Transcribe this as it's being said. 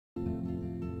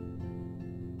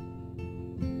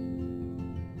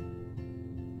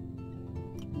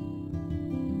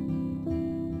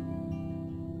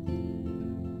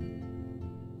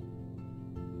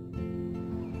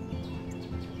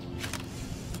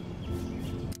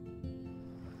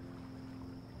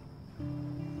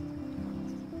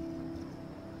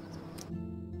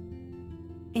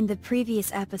In the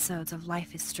previous episodes of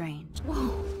Life is Strange.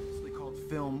 Whoa. It's called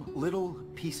film Little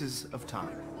Pieces of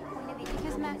Time.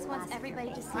 Because Max wants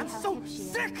everybody to see I'm how so hip she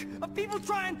is. sick of people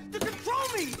trying to control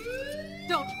me!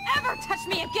 Don't ever touch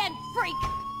me again, freak!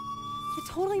 It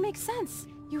totally makes sense.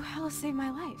 You hella saved my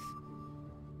life.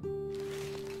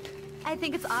 I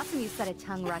think it's awesome you set a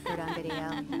tongue record on video.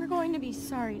 You're going to be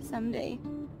sorry someday.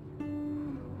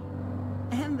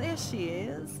 And there she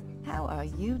is. How are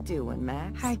you doing,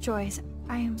 Max? Hi, Joyce.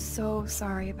 I am so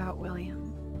sorry about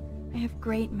William. I have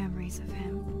great memories of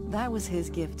him. That was his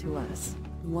gift to us.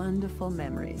 Wonderful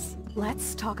memories.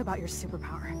 Let's talk about your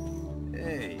superpower.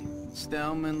 Hey,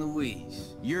 Stelma and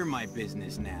Louise, you're my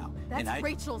business now. That's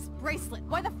Rachel's bracelet.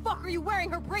 Why the fuck are you wearing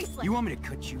her bracelet? You want me to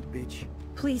cut you, bitch?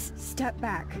 Please, step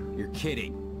back. You're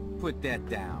kidding. Put that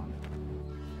down.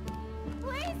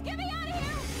 Please, get me out of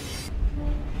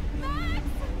here! Max!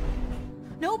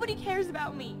 Nobody cares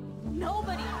about me.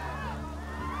 Nobody.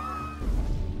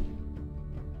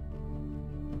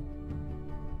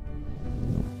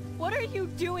 What are you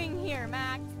doing here,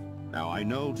 Max? Now, I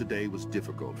know today was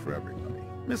difficult for everybody.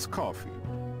 Miss Caulfield,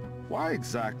 why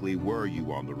exactly were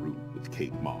you on the route with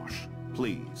Kate Marsh?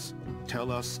 Please,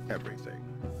 tell us everything.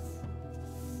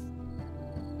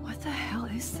 What the hell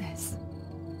is this?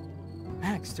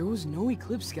 Max, there was no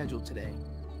eclipse scheduled today.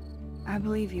 I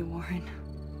believe you, Warren.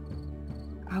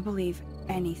 I'll believe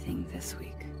anything this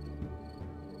week.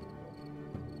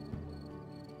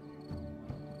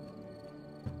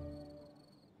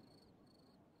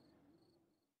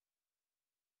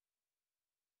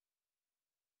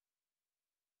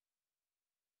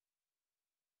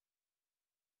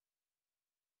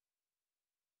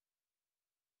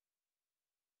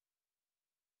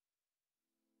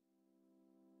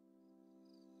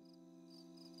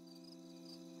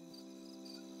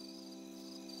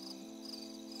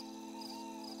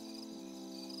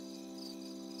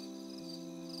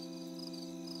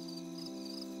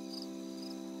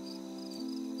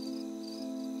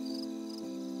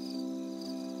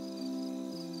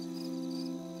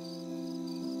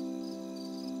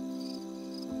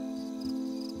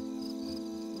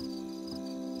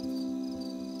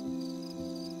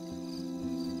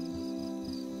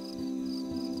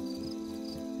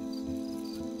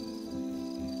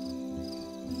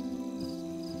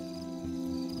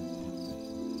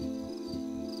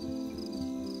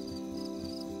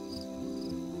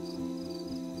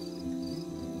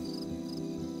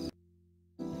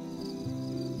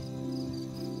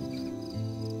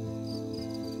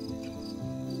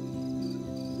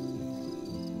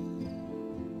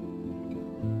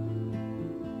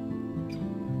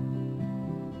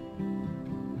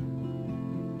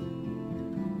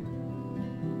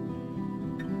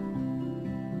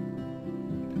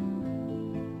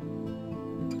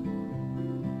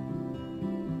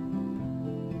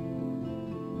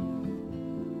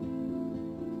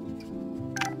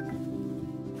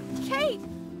 Kate!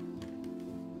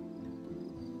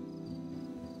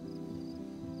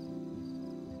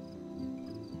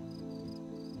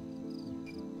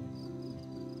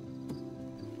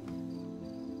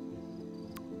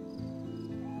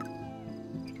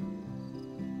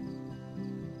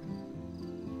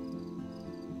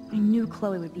 I knew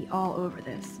Chloe would be all over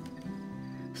this,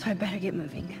 so I better get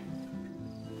moving.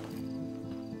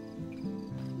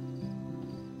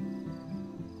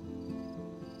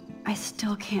 I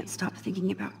still can't stop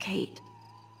thinking about Kate.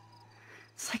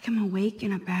 It's like I'm awake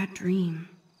in a bad dream.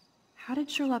 How did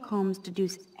Sherlock Holmes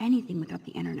deduce anything without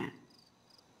the internet?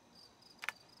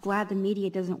 Glad the media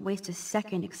doesn't waste a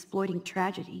second exploiting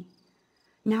tragedy.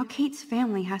 Now Kate's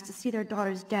family has to see their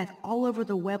daughter's death all over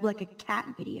the web like a cat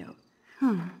video.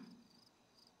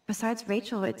 Besides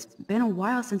Rachel, it's been a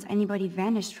while since anybody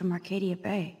vanished from Arcadia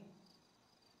Bay.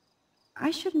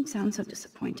 I shouldn't sound so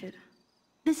disappointed.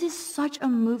 This is such a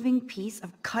moving piece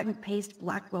of cut-and-paste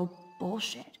Blackwell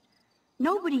bullshit.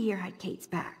 Nobody here had Kate's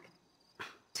back.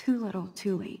 Too little,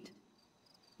 too late.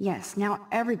 Yes, now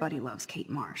everybody loves Kate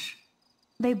Marsh.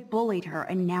 They bullied her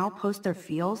and now post their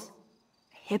feels?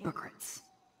 Hypocrites.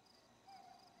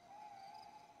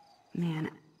 Man,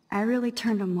 I really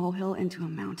turned a molehill into a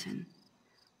mountain.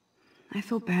 I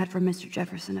feel bad for Mr.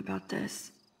 Jefferson about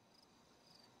this.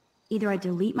 Either I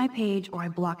delete my page or I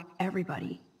block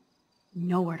everybody.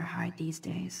 Nowhere to hide these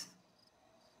days.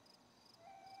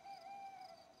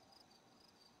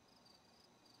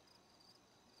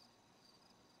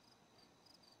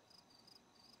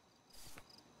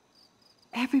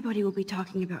 Everybody will be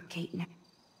talking about Kate now.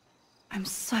 I'm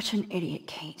such an idiot,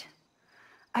 Kate.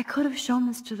 I could have shown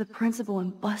this to the principal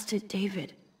and busted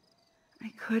David.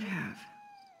 I could have.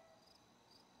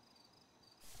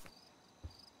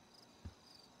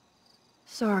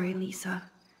 Sorry, Lisa.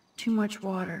 Too much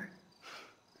water.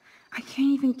 I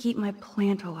can't even keep my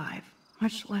plant alive,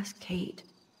 much less Kate.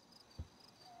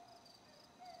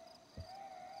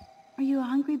 Are you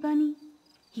hungry, Bunny?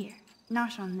 Here,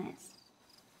 nosh on this.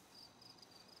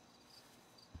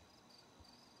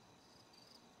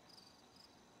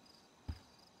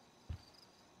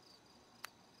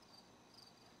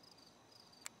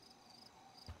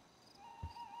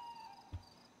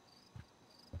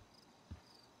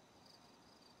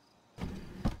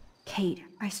 Kate,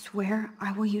 I swear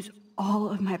I will use all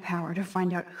of my power to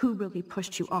find out who really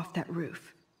pushed you off that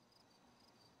roof.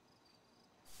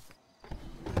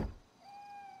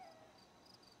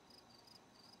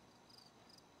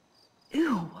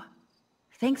 Ew.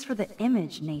 Thanks for the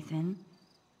image, Nathan.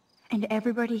 And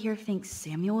everybody here thinks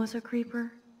Samuel is a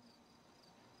creeper?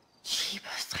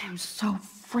 Jeebus, I am so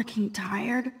freaking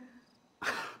tired.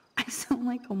 I sound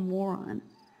like a moron.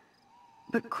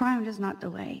 But crime does not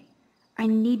delay. I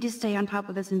need to stay on top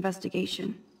of this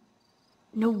investigation.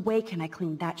 No way can I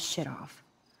clean that shit off.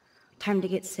 Time to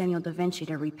get Samuel da Vinci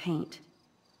to repaint.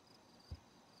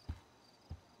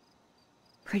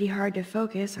 Pretty hard to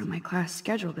focus on my class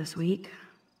schedule this week.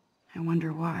 I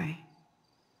wonder why.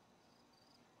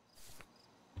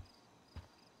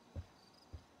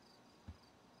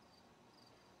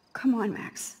 Come on,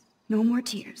 Max. No more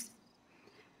tears.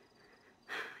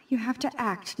 You have to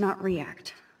act, not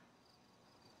react.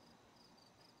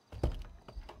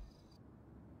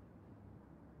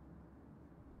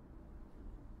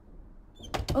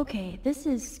 Okay, this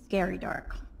is scary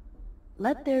dark.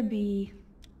 Let there be...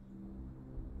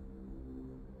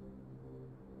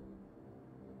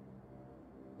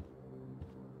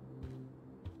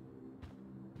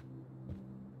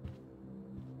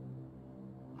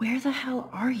 Where the hell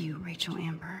are you, Rachel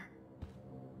Amber?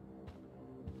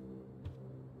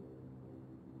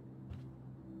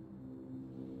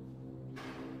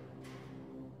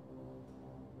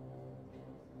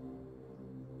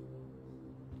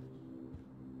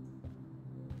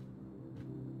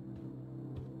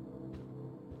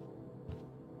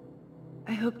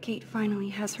 I hope Kate finally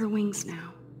has her wings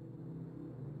now.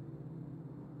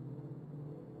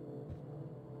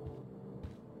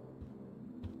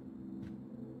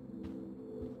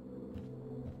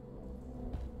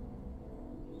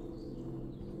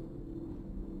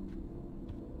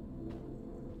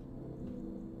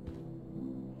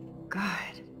 God,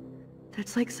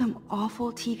 that's like some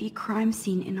awful TV crime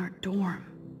scene in our dorm.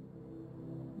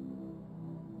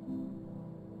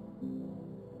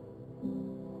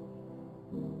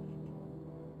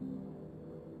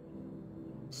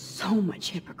 So much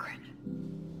hypocrite.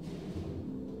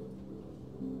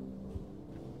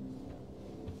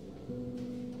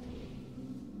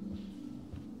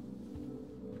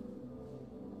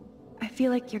 I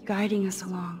feel like you're guiding us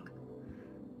along.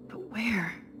 But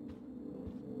where?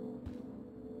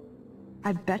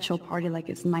 I bet you'll party like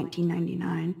it's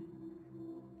 1999.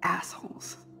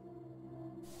 Assholes.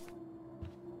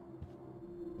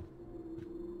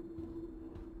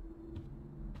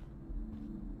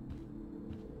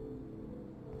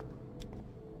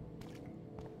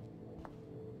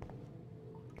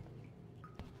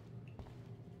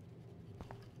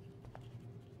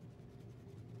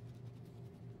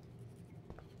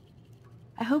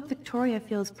 I hope Victoria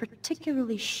feels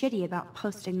particularly shitty about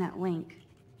posting that link.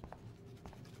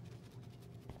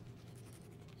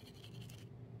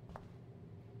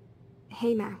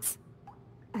 Hey, Max.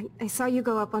 I saw you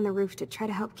go up on the roof to try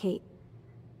to help Kate.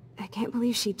 I can't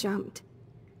believe she jumped.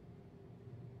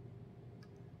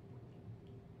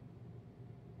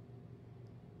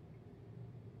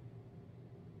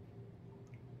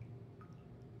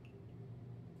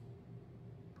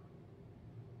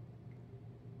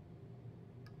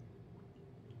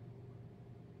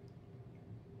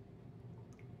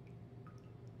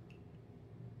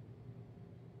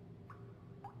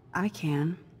 I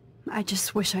can. I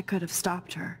just wish I could have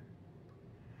stopped her.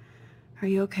 Are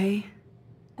you okay?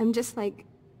 I'm just like,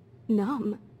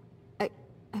 numb.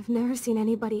 I've never seen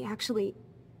anybody actually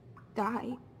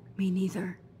die. Me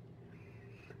neither.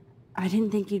 I didn't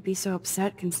think you'd be so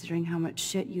upset considering how much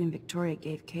shit you and Victoria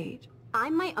gave Kate.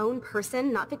 I'm my own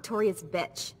person, not Victoria's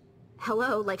bitch.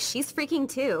 Hello, like she's freaking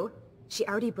too. She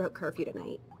already broke curfew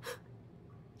tonight.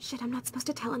 Shit, I'm not supposed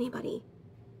to tell anybody.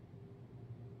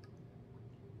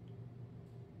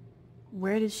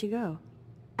 Where did she go?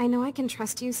 I know I can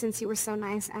trust you since you were so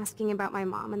nice asking about my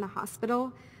mom in the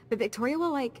hospital, but Victoria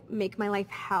will, like, make my life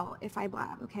hell if I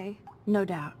blab, okay? No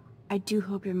doubt. I do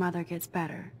hope your mother gets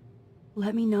better.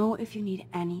 Let me know if you need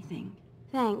anything.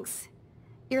 Thanks.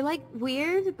 You're, like,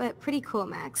 weird, but pretty cool,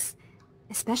 Max.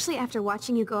 Especially after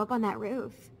watching you go up on that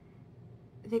roof.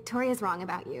 Victoria's wrong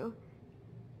about you.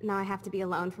 Now I have to be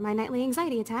alone for my nightly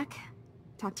anxiety attack.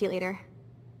 Talk to you later.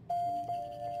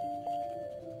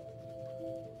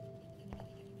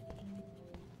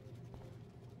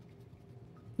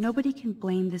 Nobody can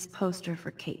blame this poster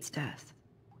for Kate's death.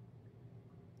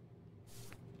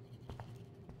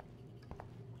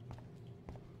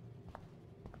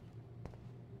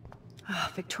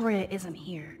 Victoria isn't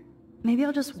here. Maybe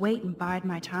I'll just wait and bide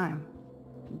my time,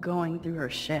 going through her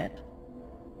shit.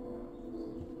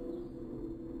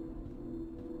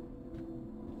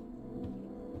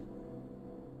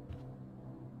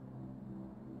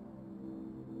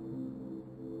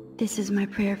 This is my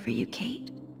prayer for you,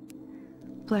 Kate.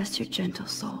 Bless your gentle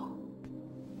soul.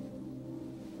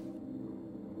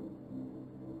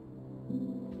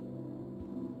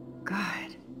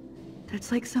 God,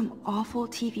 that's like some awful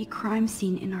TV crime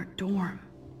scene in our dorm.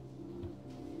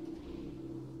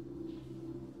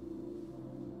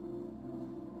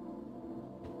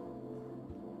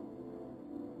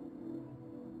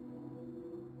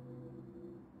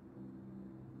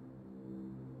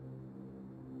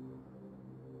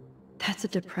 That's a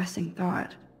depressing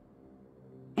thought.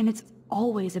 And it's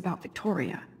always about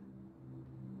Victoria.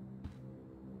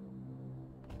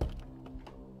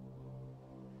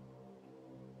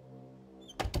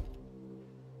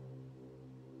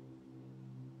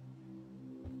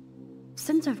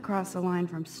 Since I've crossed the line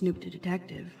from snoop to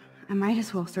detective, I might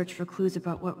as well search for clues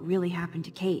about what really happened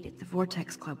to Kate at the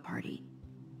Vortex Club party.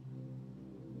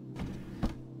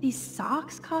 These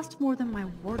socks cost more than my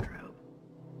wardrobe.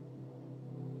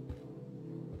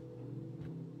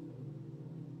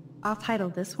 I'll title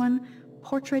this one,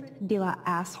 Portrait de la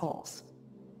Assholes.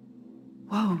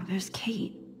 Whoa, there's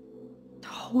Kate.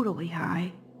 Totally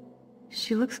high.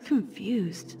 She looks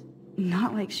confused.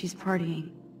 Not like she's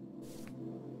partying.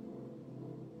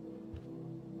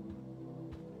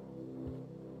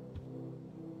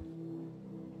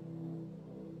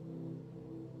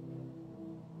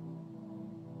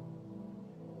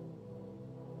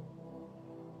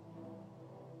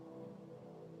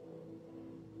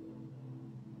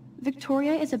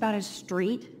 Victoria is about as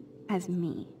street as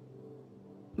me,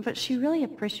 but she really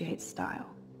appreciates style.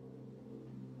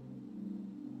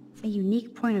 A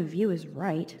unique point of view is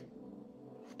right,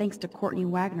 thanks to Courtney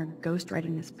Wagner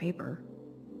ghostwriting this paper.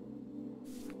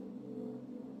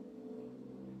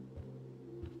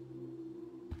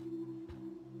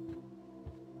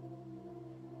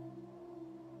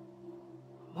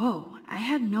 Whoa, I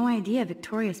had no idea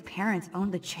Victoria's parents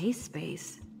owned the Chase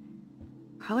space.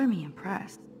 Color me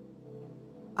impressed.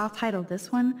 I'll title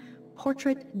this one,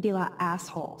 Portrait de la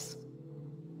Assholes.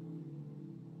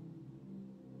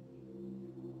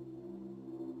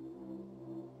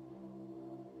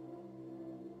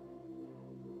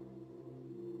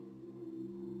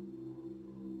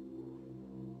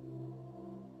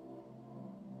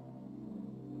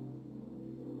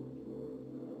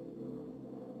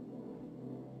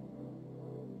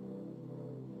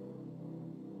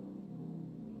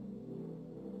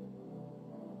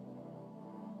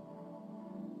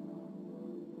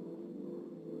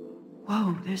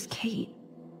 Whoa, there's Kate.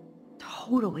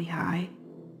 Totally high.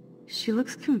 She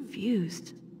looks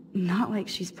confused. Not like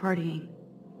she's partying.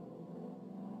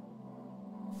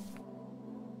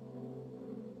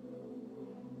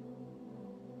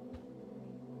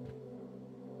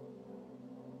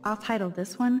 I'll title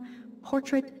this one,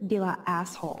 Portrait de la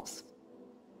Assholes.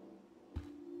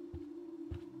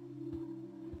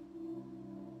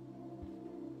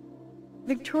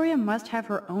 Victoria must have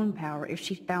her own power if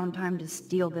she found time to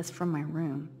steal this from my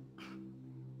room.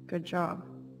 Good job.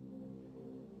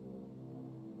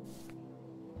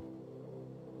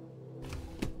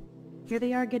 Here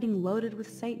they are getting loaded with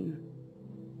Satan.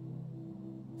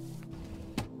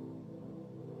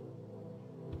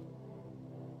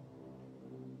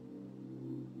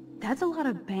 That's a lot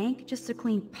of bank just to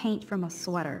clean paint from a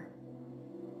sweater.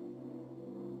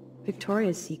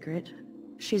 Victoria's secret,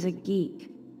 she's a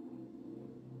geek.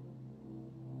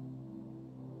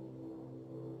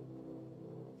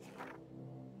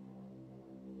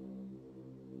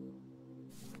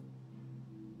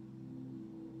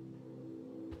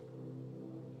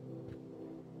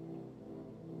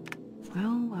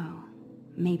 Well, well,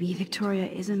 maybe Victoria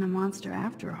isn't a monster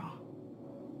after all.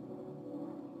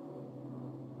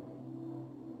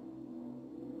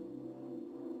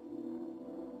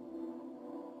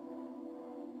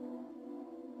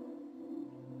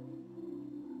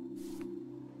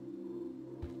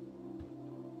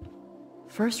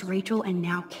 First Rachel and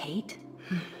now Kate?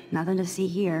 Nothing to see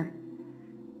here.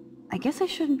 I guess I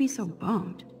shouldn't be so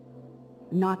bummed.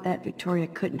 Not that Victoria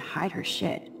couldn't hide her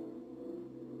shit.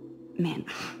 Man,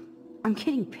 I'm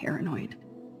getting paranoid.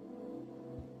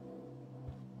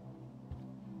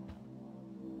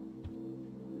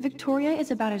 Victoria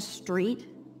is about as straight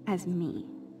as me,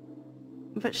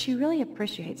 but she really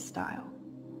appreciates style.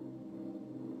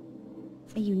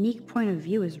 A unique point of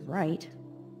view is right,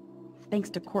 thanks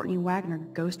to Courtney Wagner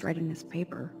ghostwriting this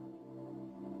paper.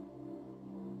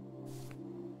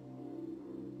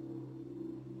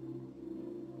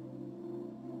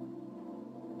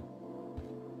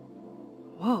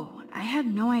 Whoa, I had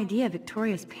no idea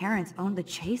Victoria's parents owned the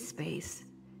Chase space.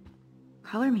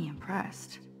 Color me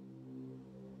impressed.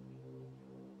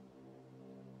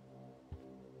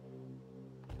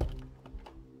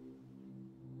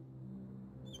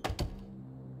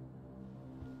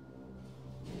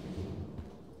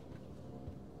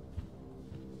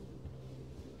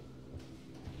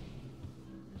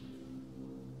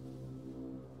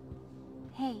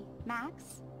 Hey,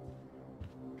 Max?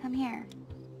 Come here.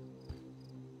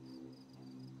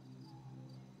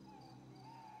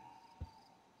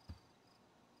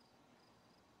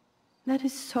 That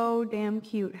is so damn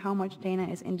cute how much Dana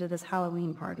is into this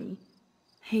Halloween party.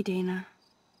 Hey Dana,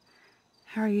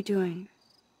 how are you doing?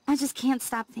 I just can't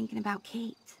stop thinking about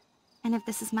Kate. And if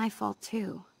this is my fault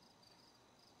too.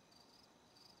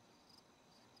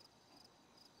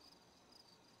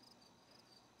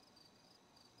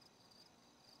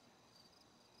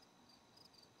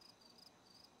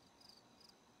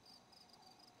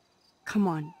 Come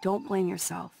on, don't blame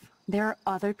yourself. There are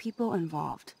other people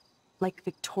involved, like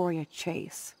Victoria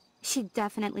Chase. She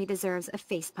definitely deserves a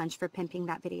face punch for pimping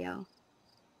that video.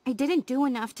 I didn't do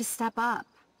enough to step up.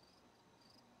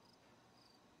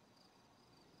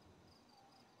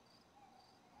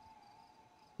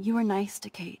 You were nice to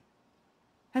Kate.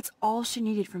 That's all she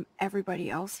needed from everybody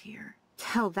else here.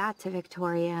 Tell that to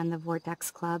Victoria and the Vortex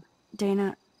Club.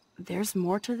 Dana, there's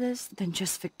more to this than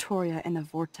just Victoria and the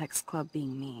Vortex Club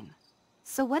being mean.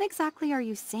 So what exactly are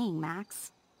you saying,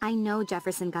 Max? I know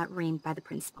Jefferson got reamed by the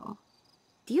principal.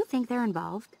 Do you think they're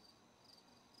involved?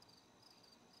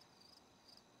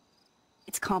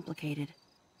 It's complicated.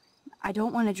 I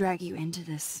don't want to drag you into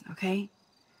this, okay?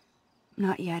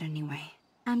 Not yet, anyway.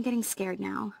 I'm getting scared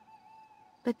now.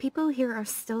 But people here are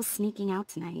still sneaking out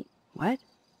tonight. What?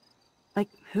 Like,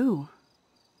 who?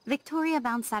 Victoria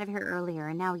bounced out of here earlier,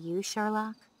 and now you,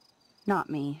 Sherlock? Not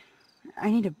me. I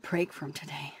need a break from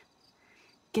today.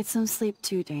 Get some sleep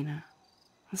too, Dana.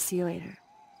 I'll see you later.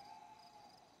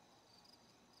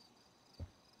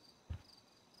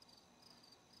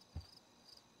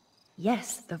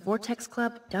 Yes, the Vortex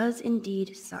Club does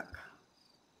indeed suck.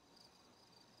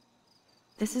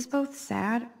 This is both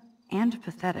sad and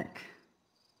pathetic.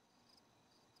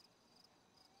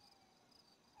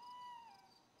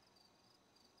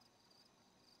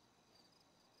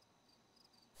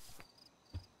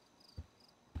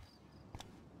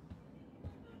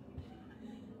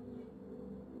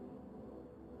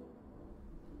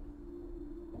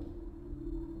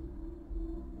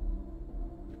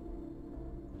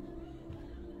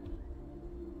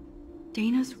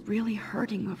 Dana's really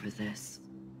hurting over this.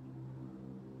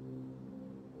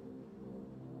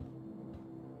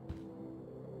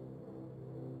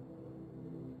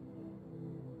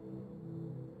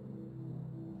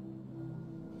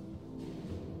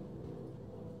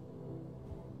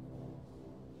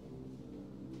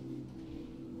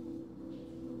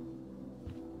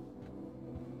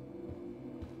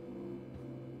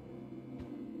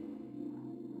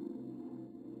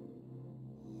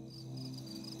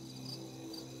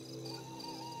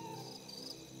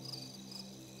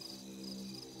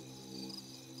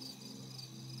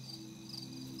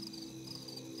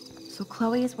 So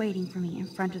Chloe is waiting for me in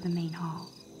front of the main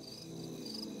hall.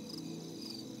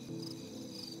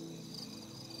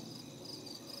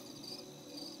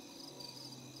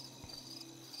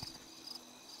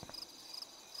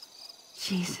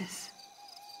 Jesus.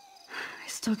 I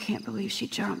still can't believe she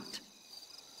jumped.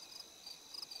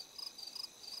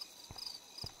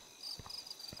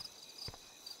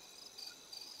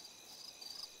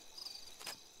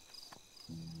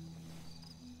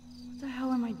 What the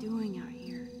hell am I doing out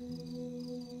here?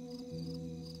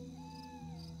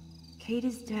 Kate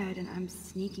is dead and I'm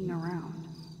sneaking around.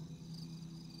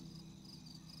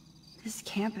 This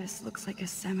campus looks like a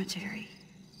cemetery.